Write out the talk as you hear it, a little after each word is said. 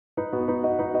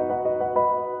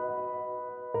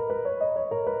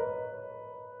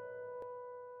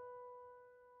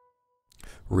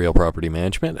Real Property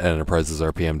Management at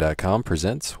enterprisesrpm.com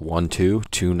presents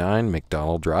 1229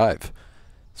 Mcdonald Drive.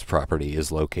 This property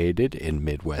is located in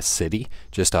Midwest City,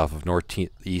 just off of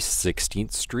Northeast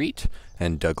 16th Street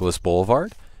and Douglas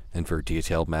Boulevard. And for a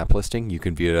detailed map listing, you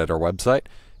can view it at our website,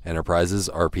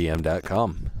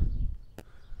 enterprisesrpm.com.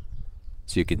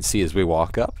 So you can see as we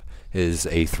walk up is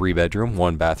a 3-bedroom,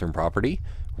 1-bathroom property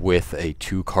with a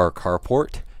 2-car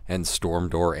carport and storm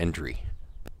door entry.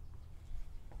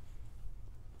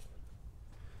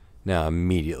 Now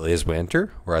immediately as we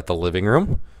enter, we're at the living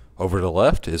room. Over to the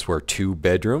left is where 2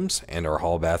 bedrooms and our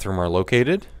hall bathroom are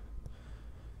located.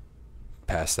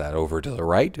 Past that, over to the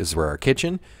right is where our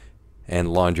kitchen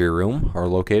and laundry room are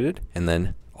located. And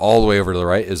then all the way over to the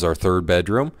right is our 3rd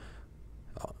bedroom.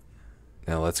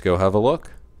 Now let's go have a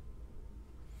look.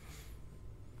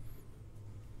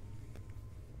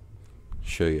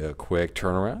 Show you a quick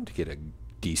turnaround to get a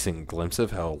decent glimpse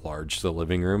of how large the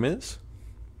living room is.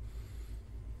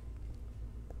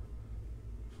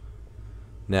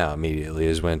 Now, immediately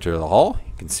as we enter the hall,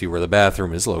 you can see where the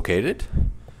bathroom is located.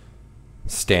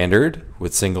 Standard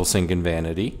with single sink and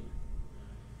vanity.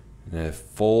 And a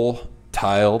full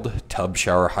tiled tub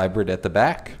shower hybrid at the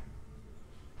back.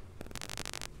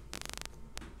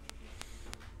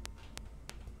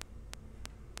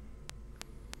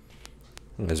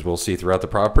 As we'll see throughout the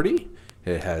property,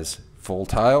 it has full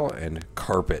tile and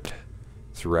carpet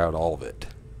throughout all of it.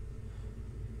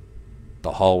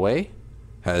 The hallway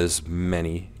has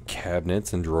many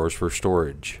cabinets and drawers for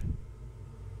storage.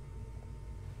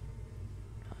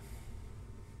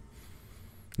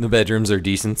 The bedrooms are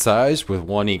decent sized with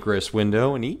 1 egress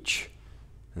window in each,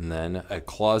 and then a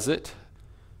closet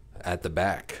at the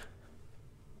back.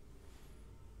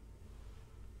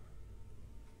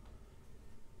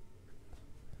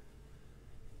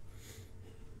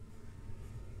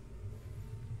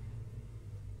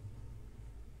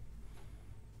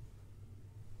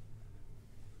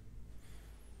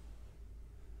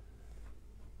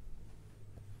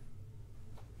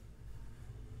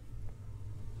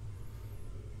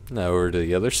 Now over to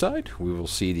the other side, we will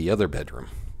see the other bedroom.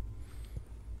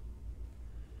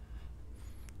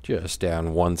 Just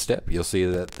down 1 step, you'll see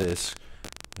that this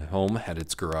home had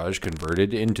its garage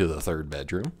converted into the 3rd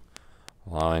bedroom,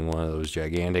 allowing one of those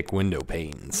gigantic window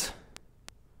panes.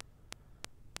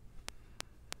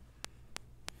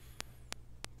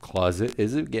 Closet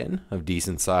is again of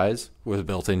decent size with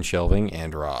built-in shelving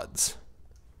and rods.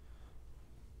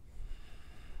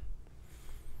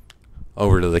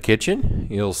 Over to the kitchen,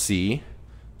 you'll see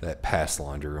that past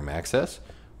laundry room access,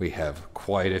 we have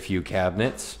quite a few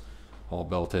cabinets all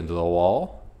built into the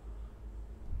wall,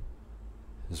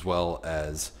 as well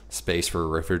as space for a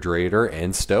refrigerator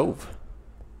and stove.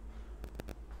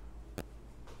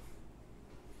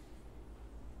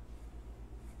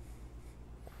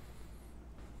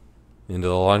 Into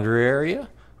the laundry area,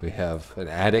 we have an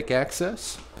attic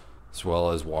access, as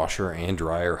well as washer and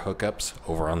dryer hookups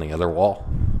over on the other wall.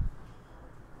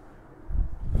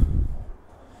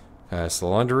 So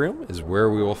the laundry room is where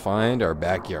we will find our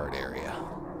backyard area.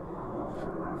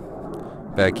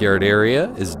 Backyard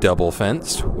area is double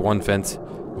fenced, 1 fence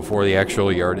before the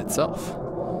actual yard itself.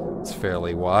 It's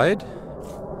fairly wide,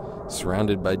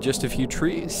 surrounded by just a few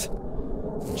trees,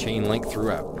 chain link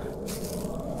throughout.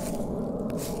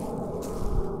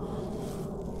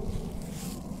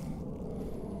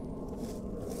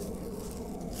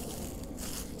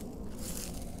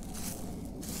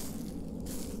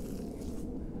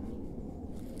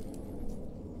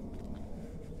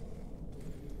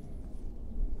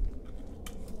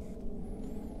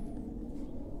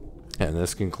 And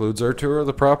this concludes our tour of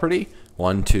the property,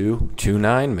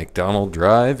 1229 Mcdonald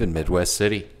Drive in Midwest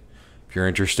City. If you're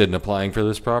interested in applying for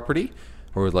this property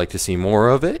or would like to see more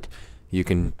of it, you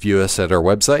can view us at our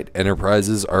website,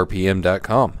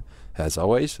 enterprisesrpm.com. As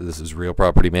always, this is Real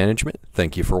Property Management.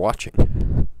 Thank you for watching.